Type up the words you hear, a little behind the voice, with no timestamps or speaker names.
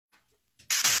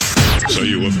So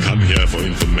you have come here for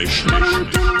information.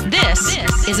 This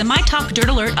is a My Talk Dirt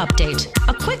Alert update.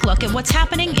 A quick look at what's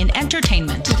happening in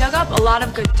entertainment. We dug up a lot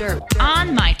of good dirt.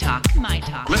 On My Talk. My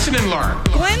Talk. Listen and learn.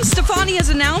 Gwen Stefani has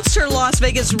announced her Las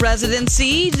Vegas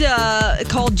residency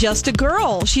called Just a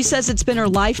Girl. She says it's been her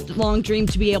lifelong dream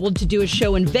to be able to do a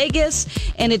show in Vegas,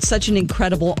 and it's such an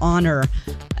incredible honor.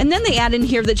 And then they add in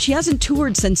here that she hasn't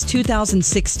toured since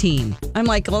 2016. I'm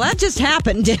like, well, that just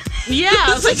happened. Yeah,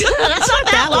 it's like, that's not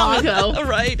that long ago.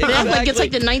 Right, They act like it's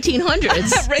exactly. like the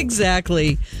 1900s.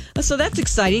 Exactly. So that's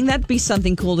exciting. That'd be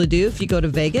something cool to do if you go to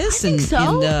Vegas and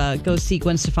go see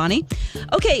Gwen Stefani.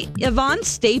 Okay, Yvonne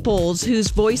Staples, whose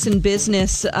voice and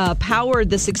business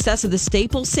powered the success of the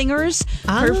Staple Singers,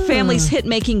 her family's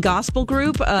hit-making gospel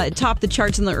group, topped the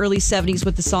charts in the early 70s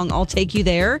with the song I'll Take You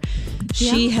There.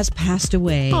 She has passed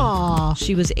away. Aww.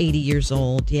 She was 80 years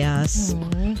old, yes.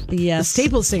 Yes. The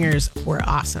Staple Singers were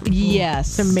awesome.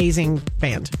 Yes. It's an amazing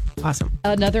band. Awesome.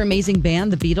 Another amazing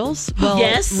band, the Beatles. Well,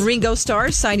 yes. Ringo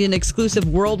Starr signed an exclusive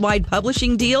worldwide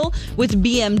publishing deal with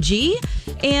BMG,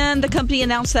 and the company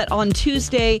announced that on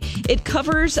Tuesday. It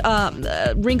covers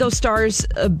Ringo Starr's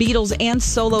Beatles and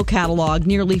solo catalog,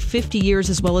 nearly 50 years,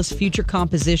 as well as future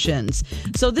compositions.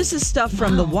 So this is stuff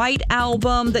from the White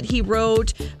Album that he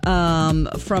wrote,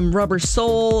 from Rubber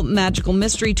Soul, Magical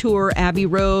Mystery Tour, Abbey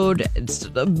Road. It's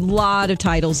a lot of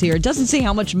titles here. It doesn't say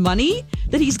how much money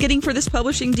that he's getting for this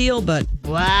publishing deal, but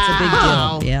Wow. it's a big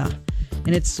deal. Yeah.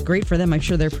 And it's great for them. I'm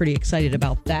sure they're pretty excited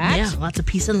about that. Yeah, lots of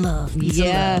peace and love.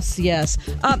 Yes.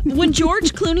 When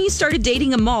George Clooney started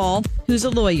dating Amal, who's a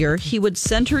lawyer, he would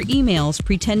send her emails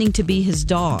pretending to be his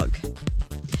dog.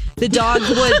 The dog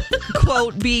would,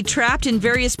 quote, be trapped in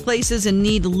various places and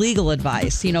need legal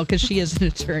advice, because she is an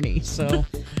attorney. So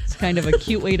it's kind of a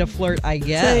cute way to flirt, I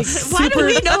guess. Why do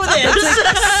we know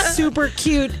this? Super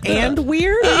cute and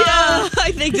weird. Yeah,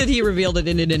 I think that he revealed it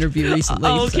in an interview recently.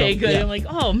 Okay, so, good. yeah. I'm like,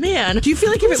 oh man. Do you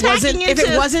feel like if hacking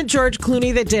it wasn't George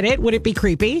Clooney that did it, would it be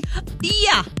creepy?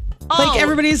 Yeah. Like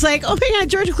everybody's like, oh my God,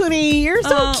 George Clooney, you're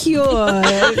so cute.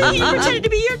 He pretended to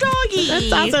be your doggy.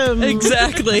 That's awesome.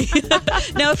 Exactly.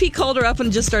 Now, if he called her up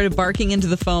and just started barking into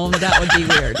the phone, that would be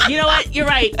weird. You know what? You're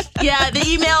right. Yeah, the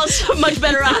email is a much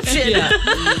better option. Yeah.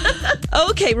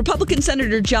 Okay, Republican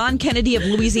Senator John Kennedy of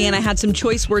Louisiana had some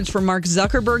choice words for Mark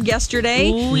Zuckerberg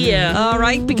yesterday. Oh, yeah. All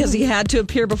right, because he had to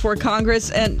appear before Congress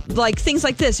and things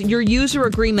like this. Your user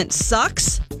agreement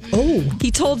sucks. Oh. He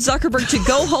told Zuckerberg to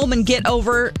go home and get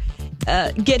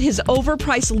his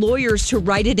overpriced lawyers to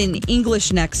write it in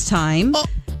English next time.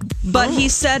 But he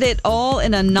said it all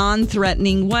in a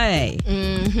non-threatening way.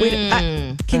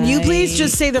 Wait, can you please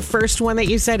just say the first one that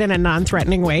you said in a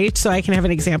non-threatening way so I can have an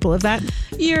example of that?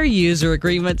 Your user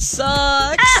agreement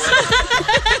sucks.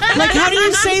 Like, how do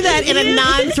you say that in a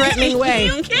non-threatening way?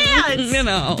 You can't. I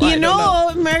don't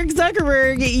know. Mark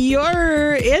Zuckerberg,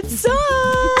 it sucks.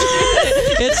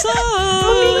 It sucks.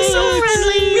 Being so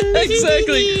friendly.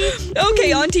 Exactly.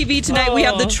 Okay, on TV tonight we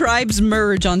have the tribes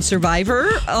merge on Survivor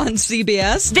on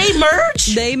CBS. They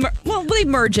merge? They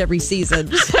merge every season.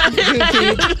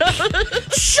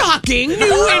 Shocking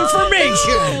new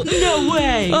information. No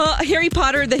way. Harry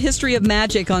Potter: The History of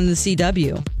Magic on the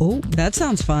CW. Oh, that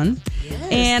sounds fun.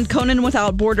 Yes. And Conan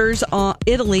Without Borders,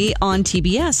 Italy on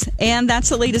TBS. And that's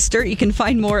the latest dirt. You can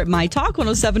find more at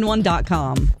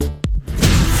mytalk1071.com.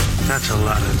 That's a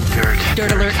lot of dirt.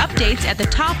 Dirt Alert updates at the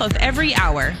top of every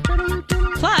hour.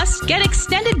 Plus, get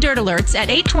extended Dirt Alerts at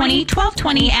 8:20,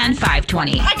 12:20, and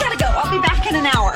 5:20. I gotta go. I'll be back in an hour.